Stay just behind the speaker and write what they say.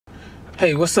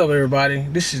Hey, what's up, everybody?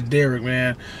 This is Derrick,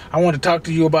 man. I want to talk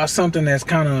to you about something that's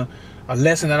kind of a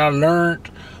lesson that I learned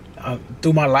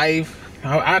through my life.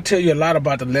 I'll tell you a lot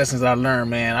about the lessons I learned,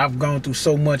 man. I've gone through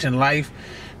so much in life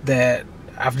that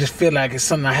I just feel like it's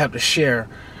something I have to share.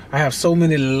 I have so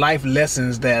many life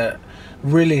lessons that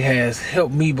really has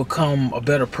helped me become a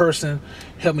better person,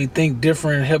 helped me think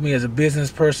different, helped me as a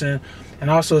business person, and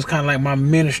also it's kind of like my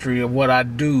ministry of what I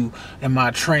do in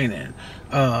my training.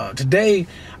 Today,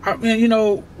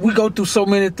 we go through so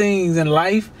many things in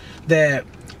life that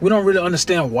we don't really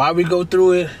understand why we go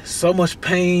through it. So much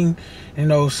pain,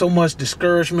 so much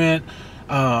discouragement,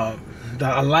 a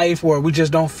life where we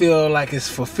just don't feel like it's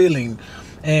fulfilling.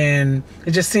 And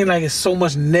it just seems like it's so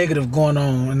much negative going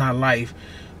on in our life.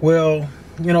 Well,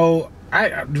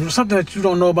 something that you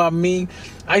don't know about me,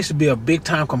 I used to be a big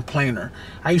time complainer.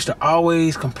 I used to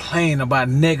always complain about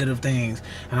negative things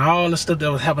and all the stuff that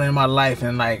was happening in my life.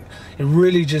 And it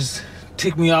really just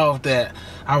ticked me off that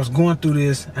I was going through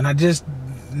this. And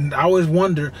I always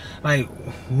wondered,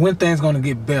 when things going to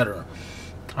get better.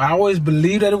 I always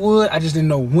believed that it would. I just didn't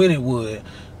know when it would.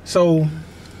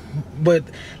 But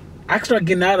I started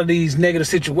getting out of these negative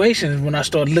situations when I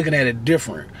started looking at it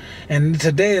different. And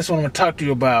today that's what I'm going to talk to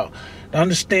you about. To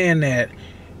understand that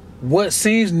what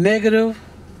seems negative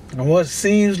and what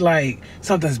seems like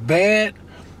something's bad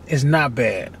is not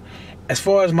bad. As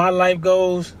far as my life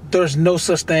goes, there's no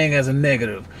such thing as a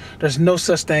negative. There's no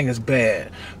such thing as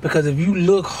bad. Because if you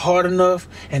look hard enough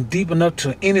and deep enough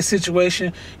to any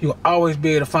situation, you'll always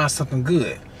be able to find something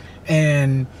good.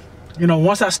 And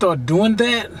once I started doing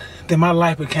that, then my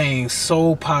life became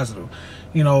so positive.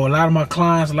 A lot of my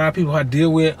clients, a lot of people I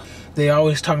deal with, they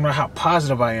always talking about how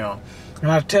positive I am. And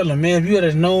I tell them, man, if you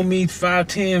had known me 5,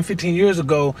 10, 15 years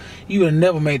ago, you would have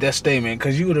never made that statement,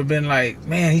 because you would have been like,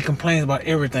 man, he complains about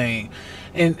everything.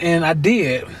 And I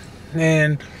did.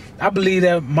 And I believe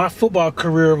that my football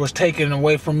career was taken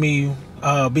away from me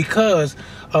because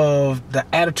of the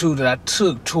attitude that I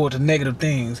took toward the negative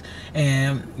things.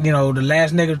 And, the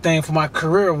last negative thing for my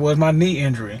career was my knee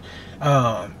injury.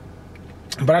 But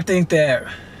I think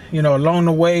that, along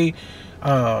the way,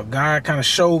 God kind of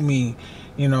showed me,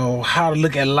 how to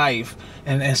look at life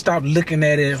and stop looking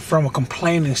at it from a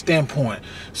complaining standpoint.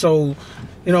 So,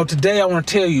 today I want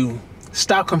to tell you,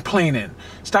 stop complaining.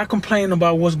 Stop complaining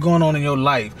about what's going on in your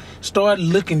life. Start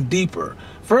looking deeper.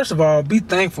 First of all, be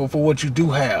thankful for what you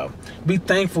do have. Be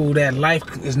thankful that life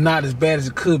is not as bad as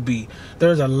it could be.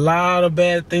 There's a lot of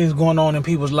bad things going on in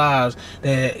people's lives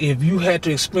that if you had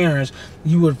to experience,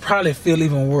 you would probably feel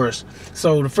even worse.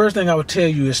 So the first thing I would tell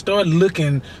you is start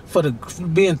looking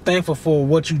being thankful for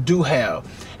what you do have,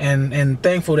 and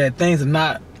thankful that things are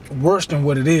not worse than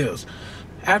what it is.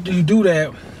 After you do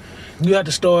that, you have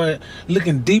to start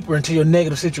looking deeper into your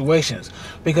negative situations,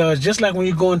 because just like when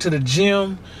you go into the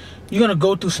gym, you're going to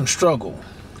go through some struggle.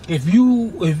 If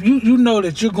you know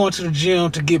that you're going to the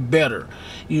gym to get better,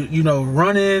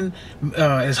 running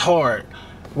is hard.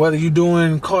 Whether you're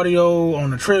doing cardio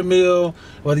on the treadmill,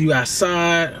 whether you're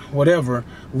outside, whatever,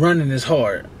 running is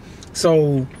hard.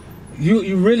 So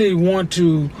you really want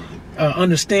to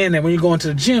understand that when you go into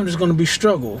the gym, there's going to be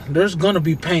struggle. There's going to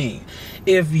be pain.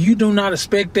 If you do not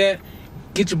expect that,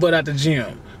 get your butt out the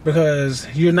gym, because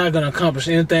you're not going to accomplish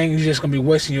anything. You're just going to be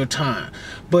wasting your time.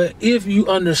 But if you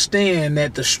understand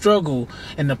that the struggle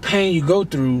and the pain you go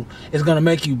through is going to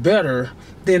make you better,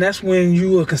 then that's when you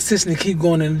will consistently keep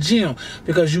going in the gym,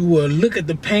 because you will look at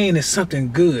the pain as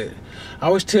something good. I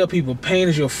always tell people, pain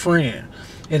is your friend.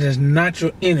 It is not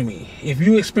your enemy. If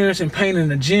you're experiencing pain in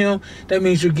the gym, that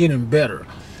means you're getting better.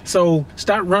 So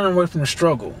stop running away from the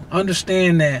struggle.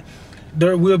 Understand that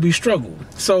there will be struggle.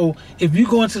 So if you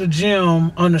go into the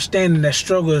gym understanding that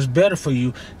struggle is better for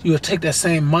you, you'll take that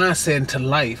same mindset into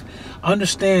life.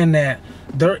 Understand that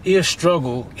there is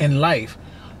struggle in life.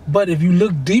 But if you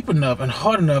look deep enough and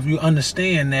hard enough, you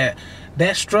understand that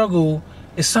that struggle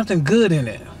is something good in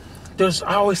it. There's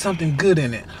always something good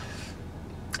in it.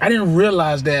 I didn't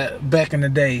realize that back in the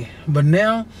day, but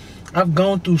now I've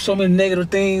gone through so many negative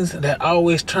things that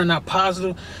always turn out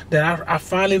positive, that I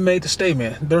finally made the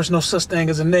statement, there's no such thing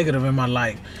as a negative in my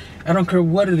life. I don't care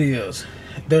what it is.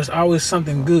 There's always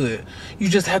something good. You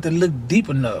just have to look deep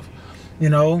enough.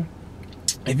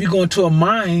 If you go into a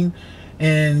mine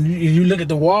and you look at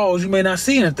the walls, you may not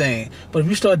see anything. But if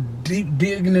you start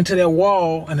digging into that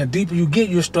wall, and the deeper you get,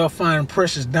 you'll start finding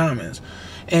precious diamonds.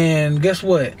 And guess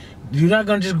what? You're not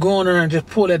gonna just go in there and just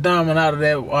pull that diamond out of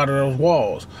those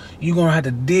walls. You're gonna have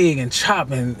to dig and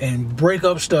chop and break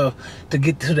up stuff to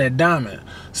get to that diamond.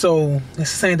 So it's the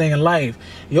same thing in life.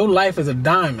 Your life is a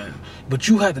diamond, but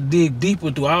you have to dig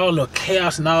deeper through all the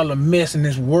chaos and all the mess in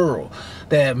this world.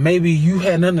 that maybe you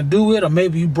had nothing to do with, or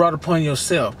maybe you brought upon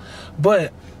yourself.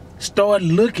 But start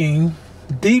looking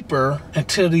deeper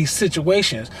into these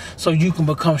situations so you can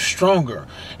become stronger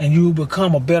and you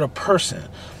become a better person.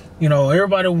 You know,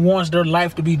 everybody wants their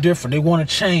life to be different. They want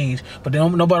to change, but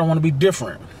nobody want to be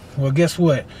different. Well, guess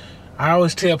what? I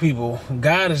always tell people,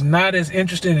 God is not as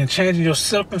interested in changing your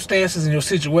circumstances and your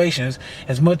situations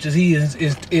as much as he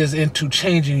is into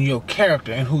changing your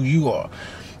character and who you are.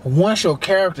 Once your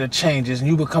character changes and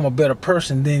you become a better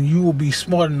person, then you will be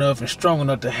smart enough and strong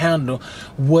enough to handle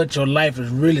what your life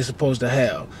is really supposed to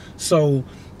have. So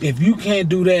if you can't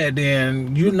do that,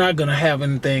 then you're not going to have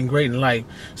anything great in life.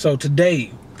 So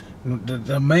today,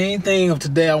 the main thing of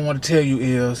today I want to tell you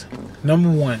is, number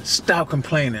one, stop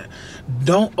complaining.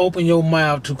 Don't open your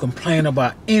mouth to complain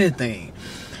about anything.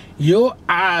 Your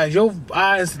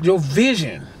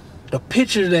vision, the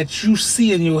picture that you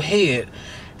see in your head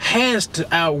has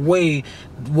to outweigh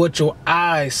what your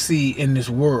eyes see in this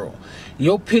world.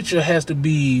 Your picture has to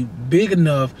be big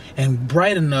enough and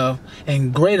bright enough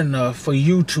and great enough for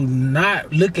you to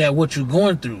not look at what you're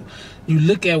going through. You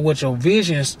look at what your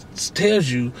vision tells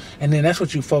you, and then that's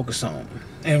what you focus on.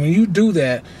 And when you do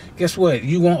that, guess what?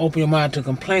 You won't open your mind to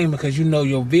complain because you know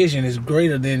your vision is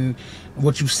greater than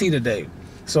what you see today.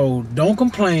 So don't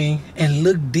complain and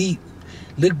look deep.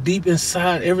 Look deep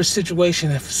inside every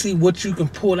situation and see what you can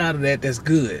pull out of that that's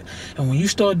good. And when you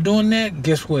start doing that,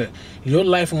 guess what? Your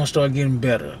life is going to start getting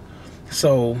better.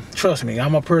 So trust me,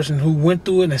 I'm a person who went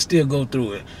through it and still go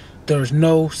through it. There's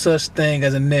no such thing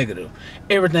as a negative.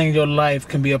 Everything in your life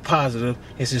can be a positive.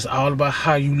 It's just all about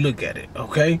how you look at it,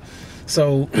 okay?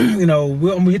 So, you know, I'm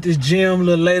going to hit this gym a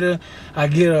little later. I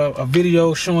get a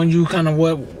video showing you kind of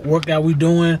what workout we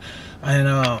doing. And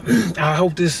I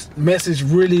hope this message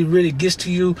really gets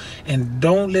to you. And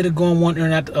don't let it go in one ear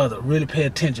and out the other. Really pay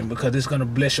attention because it's going to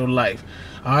bless your life.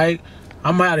 All right?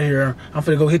 I'm out of here. I'm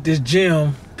going to go hit this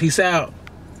gym. Peace out.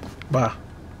 Bye.